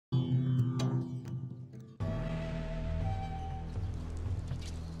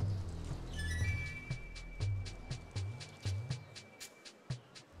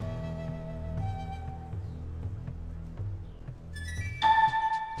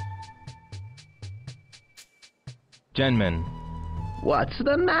Shenmue. What's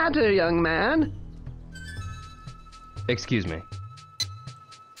the matter, young man? Excuse me.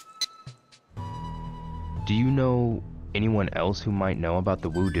 Do you know anyone else who might know about the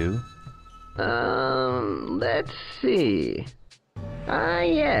Voodoo? Let's see. Ah,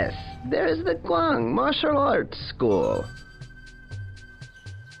 yes. There is the Guang Martial Arts School.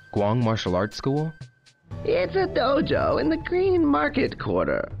 Guang Martial Arts School? It's a dojo in the Green Market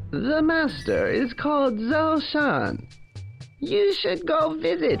Quarter. The master is called Zhou Shan. You should go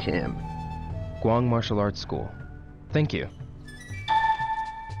visit him. Guang Martial Arts School. Thank you.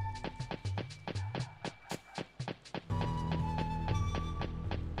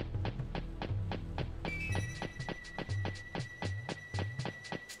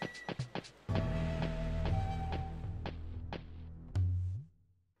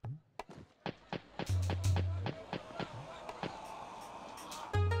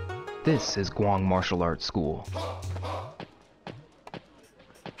 This is Guang Martial Arts School.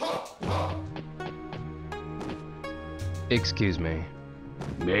 Excuse me.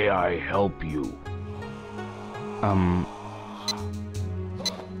 May I help you?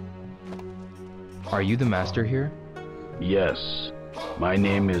 Are you the master here? Yes. My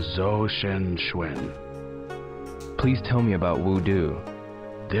name is Zhou Shen. Please tell me about Voodoo.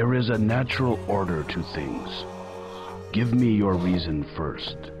 There is a natural order to things. Give me your reason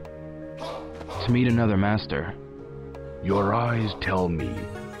first. To meet another master. Your eyes tell me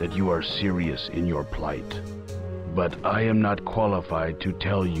that you are serious in your plight. But I am not qualified to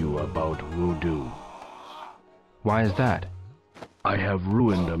tell you about Voodoo. Why is that? I have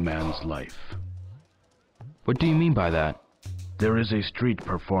ruined a man's life. What do you mean by that? There is a street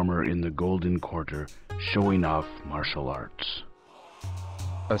performer in the Golden Quarter showing off martial arts.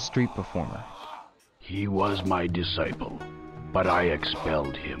 A street performer. He was my disciple, but I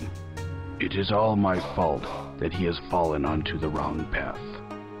expelled him. It is all my fault that he has fallen onto the wrong path.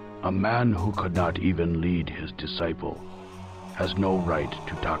 A man who could not even lead his disciple has no right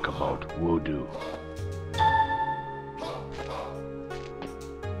to talk about Voodoo.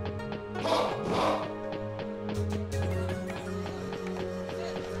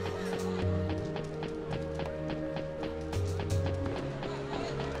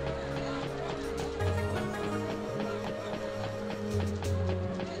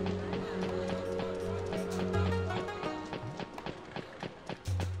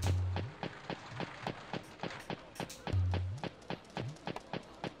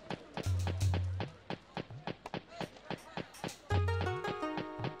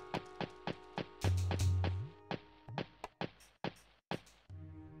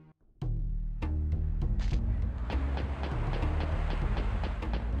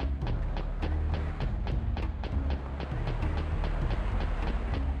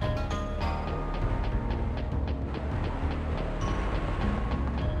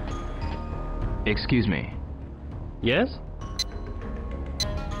 Excuse me. Yes?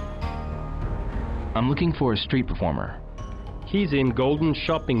 I'm looking for a street performer. He's in Golden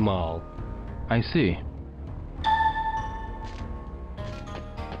Shopping Mall. I see.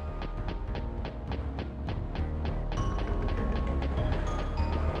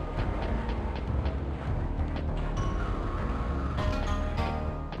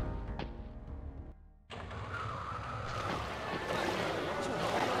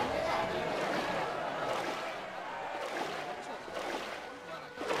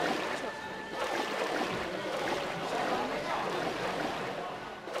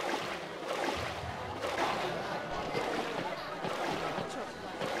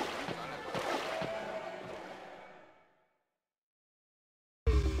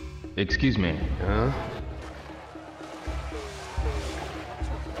 Excuse me. Huh?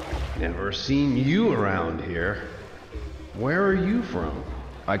 Never seen you around here. Where are you from?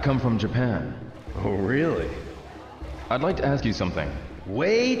 I come from Japan. Oh, really? I'd like to ask you something.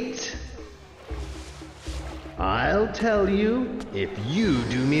 Wait! I'll tell you if you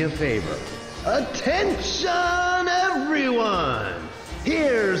do me a favor. Attention, everyone!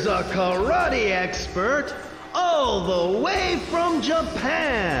 Here's a karate expert all the way from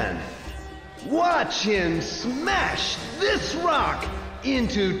Japan. Watch him smash this rock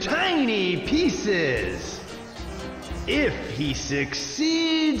into tiny pieces. If he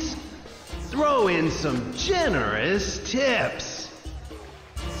succeeds, throw in some generous tips.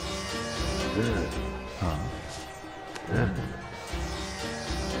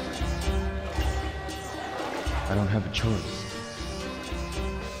 I don't have a choice.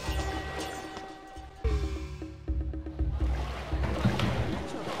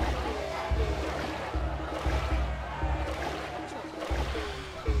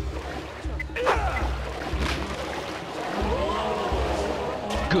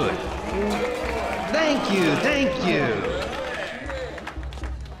 Good. Thank you, thank you!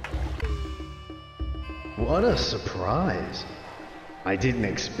 What a surprise. I didn't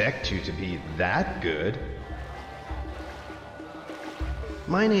expect you to be that good.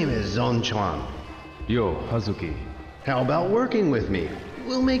 My name is Zonchuan. Yo, Hazuki. How about working with me?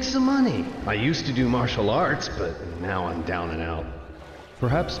 We'll make some money. I used to do martial arts, but now I'm down and out.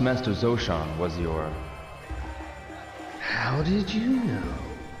 Perhaps Master Zoshan was your... How did you know?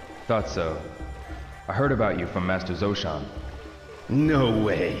 Thought so. I heard about you from Master Zoshan. No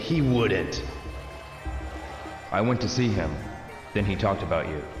way, he wouldn't. I went to see him. Then he talked about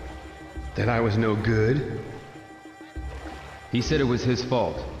you. That I was no good? He said it was his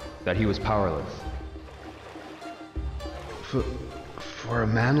fault, that he was powerless. For a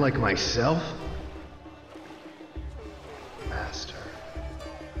man like myself? Master.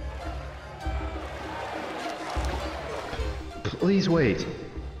 Please wait.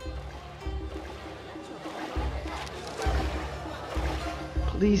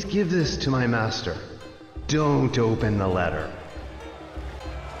 Please give this to my master. Don't open the letter.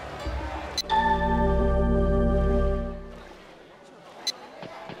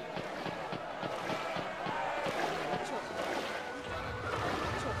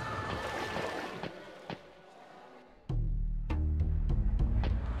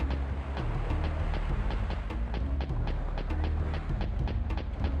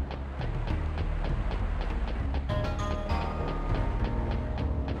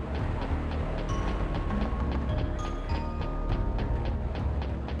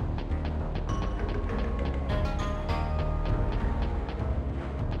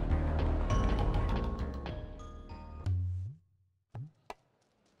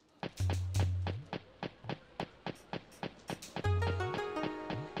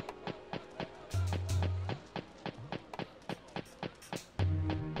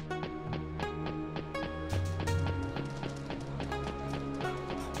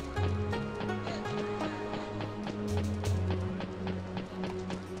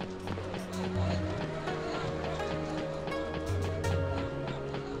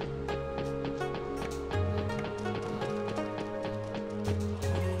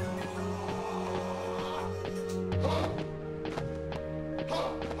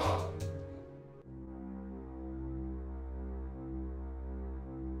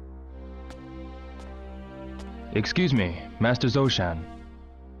 Excuse me, Master Zoshan.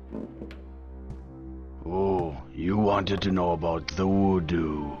 Oh, you wanted to know about the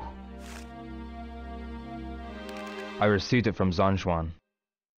voodoo. I received it from Zanchuan.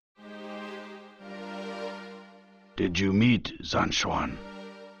 Did you meet Zanshuan?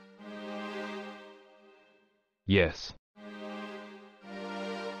 Yes.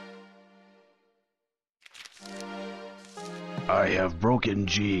 I have broken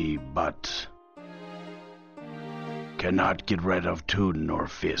JIE, but cannot get rid of Toon nor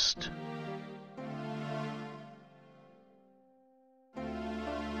Fist.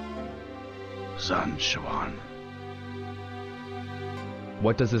 Zanshuan.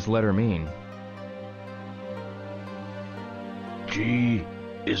 What does this letter mean? JIE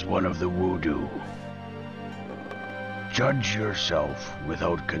is one of the voodoo. Judge yourself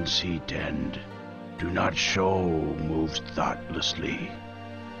without conceit and do not show moves thoughtlessly.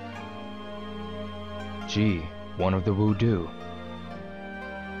 JIE, one of the voodoo.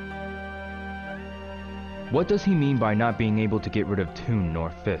 What does he mean by not being able to get rid of Toon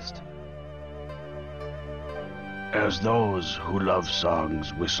nor Fist? As those who love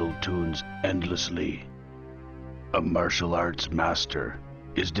songs whistle tunes endlessly, a martial arts master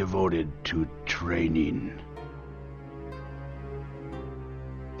is devoted to training.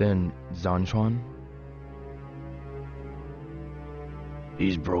 Then Zanchuan?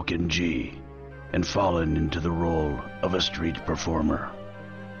 He's broken JIE and fallen into the role of a street performer.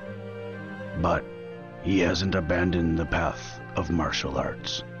 But he hasn't abandoned the path of martial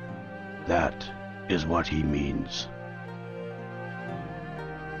arts. That is what he means.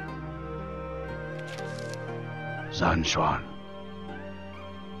 Zanshuan.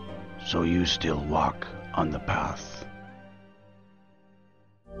 So you still walk on the path.